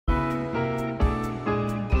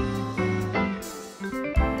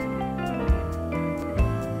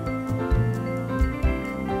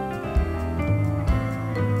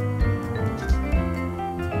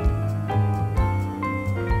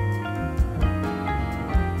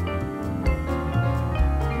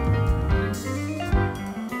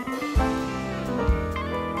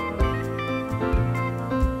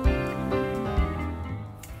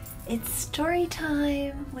story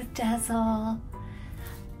time with Dazzle.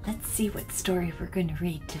 Let's see what story we're going to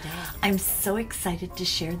read today. I'm so excited to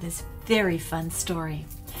share this very fun story.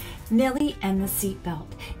 Millie and the Seatbelt.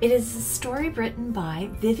 It is a story written by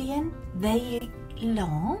Vivian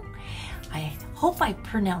Vaillant. I hope I'm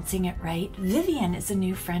pronouncing it right. Vivian is a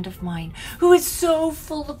new friend of mine who is so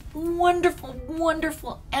full of wonderful,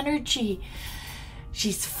 wonderful energy.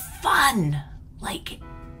 She's fun, like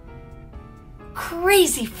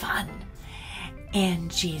crazy fun.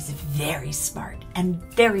 And she's very smart and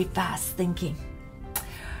very fast thinking.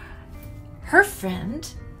 Her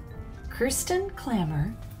friend, Kristin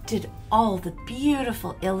Klammer, did all the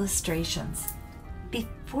beautiful illustrations.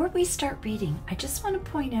 Before we start reading, I just want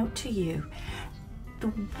to point out to you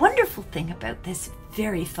the wonderful thing about this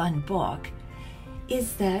very fun book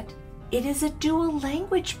is that it is a dual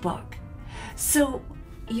language book. So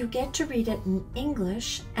you get to read it in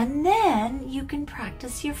English and then you can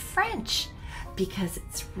practice your French because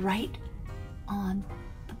it's right on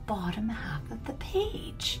the bottom half of the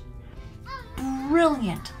page.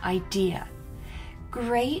 Brilliant idea.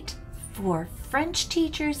 Great for French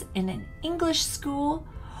teachers in an English school,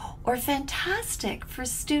 or fantastic for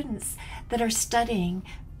students that are studying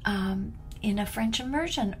in a French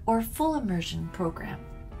immersion or full immersion program.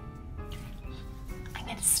 I'm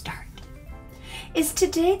going to start. Is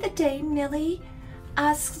today the day Millie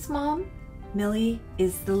asks Mom? Millie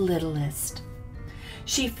is the littlest.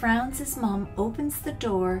 She frowns as Mom opens the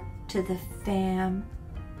door to the van.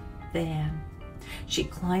 She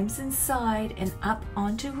climbs inside and up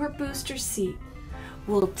onto her booster seat.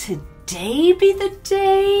 Will today be the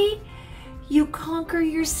day you conquer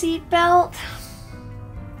your seatbelt?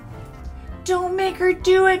 Don't make her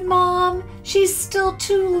do it, Mom. She's still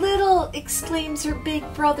too little, exclaims her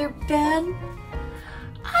big brother Ben.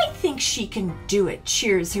 I think she can do it,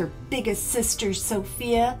 cheers her biggest sister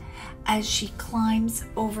Sophia as she climbs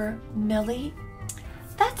over Millie.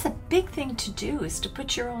 That's a big thing to do, is to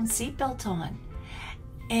put your own seatbelt on.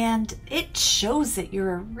 And it shows that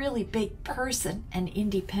you're a really big person and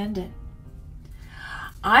independent.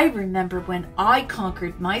 I remember when I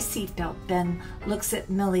conquered my seatbelt. Ben looks at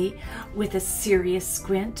Millie with a serious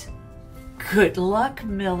squint. Good luck,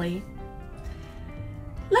 Millie.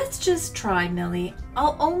 Let's just try, Millie.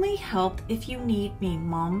 I'll only help if you need me.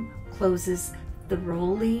 Mom closes the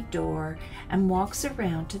rolly door and walks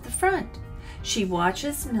around to the front. She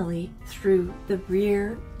watches Millie through the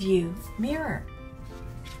rear view mirror.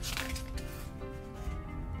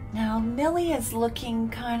 Now Millie is looking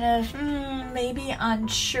kind of maybe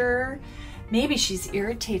unsure. Maybe she's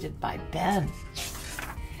irritated by Ben.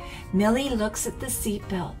 Millie looks at the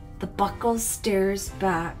seatbelt. The buckle stares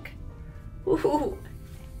back. Ooh,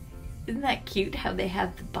 isn't that cute how they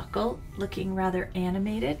have the buckle looking rather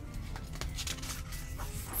animated?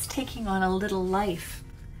 It's taking on a little life.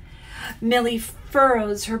 Millie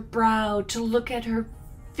furrows her brow to look at her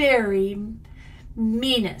very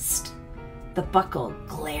meanest. The buckle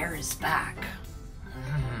glares back.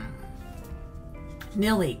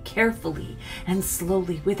 Millie carefully and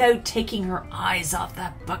slowly, without taking her eyes off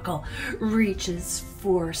that buckle, reaches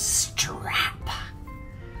for strap.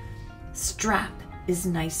 Strap is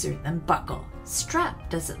nicer than buckle. Strap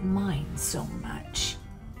doesn't mind so much.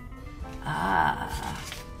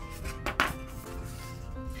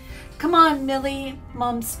 Come on, Millie.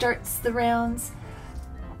 Mom starts the rounds.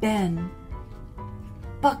 Ben.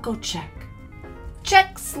 Buckle check.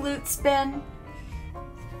 Check, salutes Ben.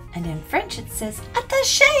 And in French it says,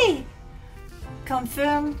 attaché.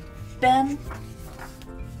 Confirm, Ben.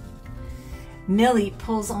 Millie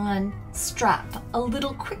pulls on strap a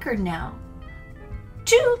little quicker now.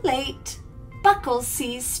 Too late. Buckle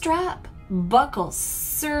sees strap. Buckle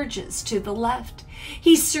surges to the left.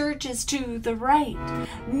 He surges to the right.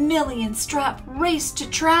 Millie and Strap race to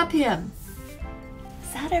trap him.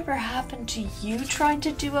 Has that ever happened to you trying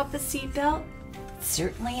to do up a seatbelt? It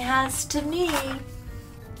certainly has to me.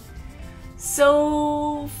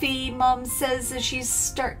 Sophie, Mom says as she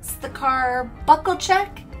starts the car. Buckle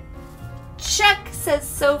check? Check, says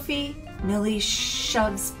Sophie. Millie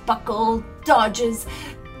shoves Buckle, dodges.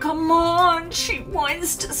 Come on, she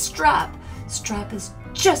whines to Strap. Strap is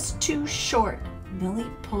just too short.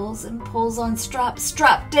 Millie pulls and pulls on Strap.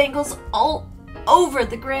 Strap dangles all over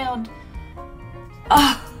the ground.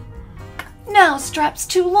 Now Strap's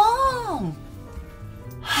too long.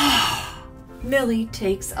 Millie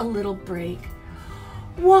takes a little break.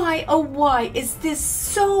 Why, oh why, is this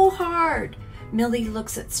so hard? Millie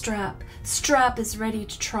looks at Strap. Strap is ready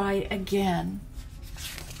to try again.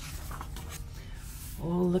 Oh,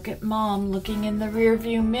 look at Mom looking in the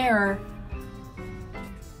rearview mirror.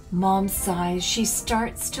 Mom sighs. She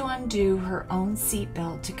starts to undo her own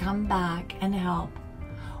seatbelt to come back and help.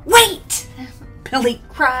 Wait! Millie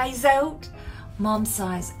cries out. Mom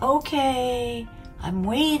sighs. Okay, I'm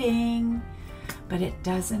waiting. But it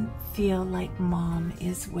doesn't feel like Mom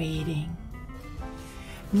is waiting.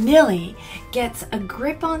 Millie gets a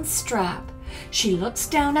grip on Strap. She looks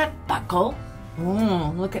down at Buckle.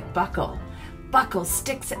 Look at Buckle. Buckle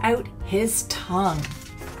sticks out his tongue.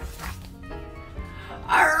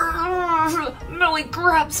 Arr! Millie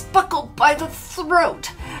grabs Buckle by the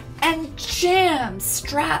throat and jams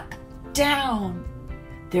Strap down.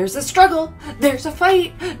 There's a struggle. There's a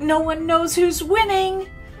fight. No one knows who's winning.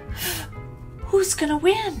 Who's gonna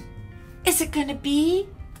win? Is it gonna be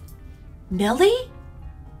Millie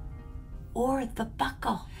or the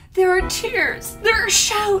Buckle? There are tears, there are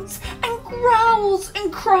shouts and growls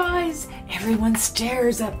and cries. Everyone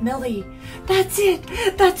stares at Millie. That's it,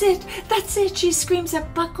 that's it, that's it, she screams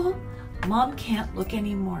at Buckle. Mom can't look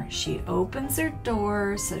anymore. She opens her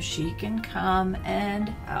door so she can come and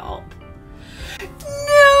help.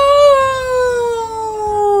 No!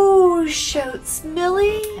 Shouts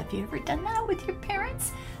Millie. Have you ever done that with your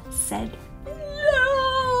parents? Said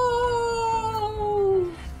no.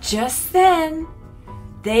 Just then,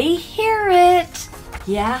 they hear it.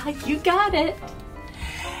 Yeah, you got it.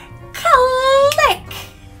 Click!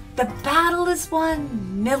 The battle is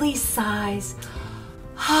won. Millie sighs.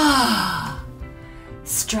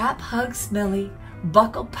 Strap hugs Millie.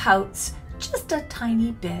 Buckle pouts just a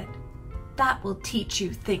tiny bit. That will teach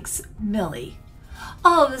you, thinks Millie.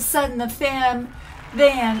 All of a sudden, the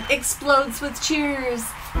van explodes with cheers.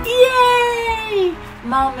 Yay!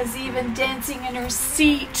 Mom is even dancing in her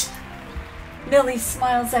seat. Millie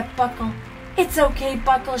smiles at Buckle. It's okay,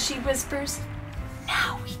 Buckle, she whispers.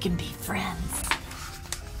 Now we can be friends.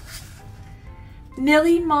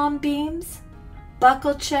 Millie, Mom beams.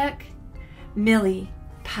 Buckle check. Millie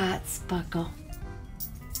pats Buckle.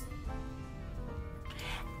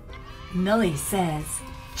 Millie says,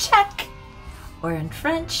 check, or in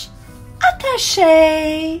French,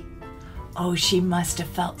 attaché. Oh, she must have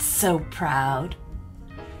felt so proud.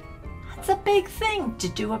 That's a big thing to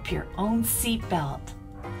do up your own seatbelt.